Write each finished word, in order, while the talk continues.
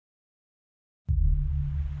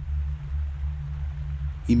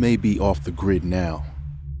He may be off the grid now,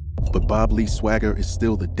 but Bob Lee Swagger is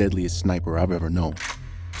still the deadliest sniper I've ever known.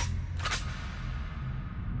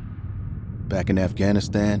 Back in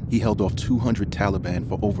Afghanistan, he held off 200 Taliban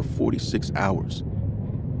for over 46 hours,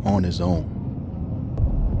 on his own.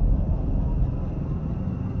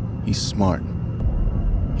 He's smart.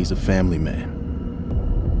 He's a family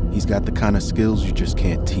man. He's got the kind of skills you just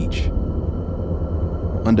can't teach.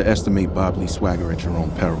 Underestimate Bob Lee Swagger at your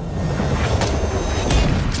own peril.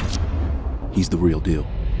 He's the real deal.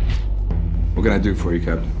 What can I do for you,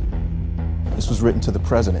 Captain? This was written to the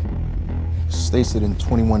president. States that in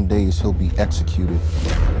 21 days he'll be executed.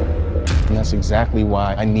 And that's exactly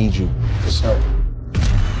why I need you. Sir.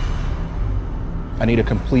 I need a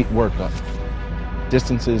complete workup.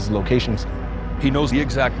 Distances, locations. He knows the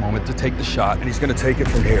exact moment to take the shot, and he's gonna take it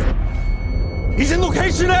from here. He's in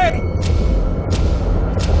location A!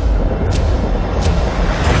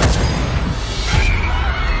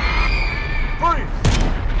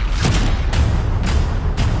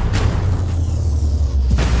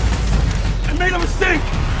 Made a mistake!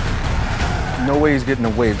 No way he's getting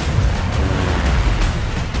away.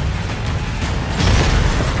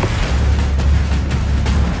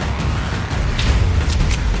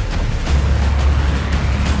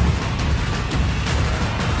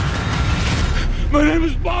 My name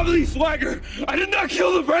is Bob Lee Swagger. I did not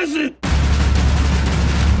kill the president!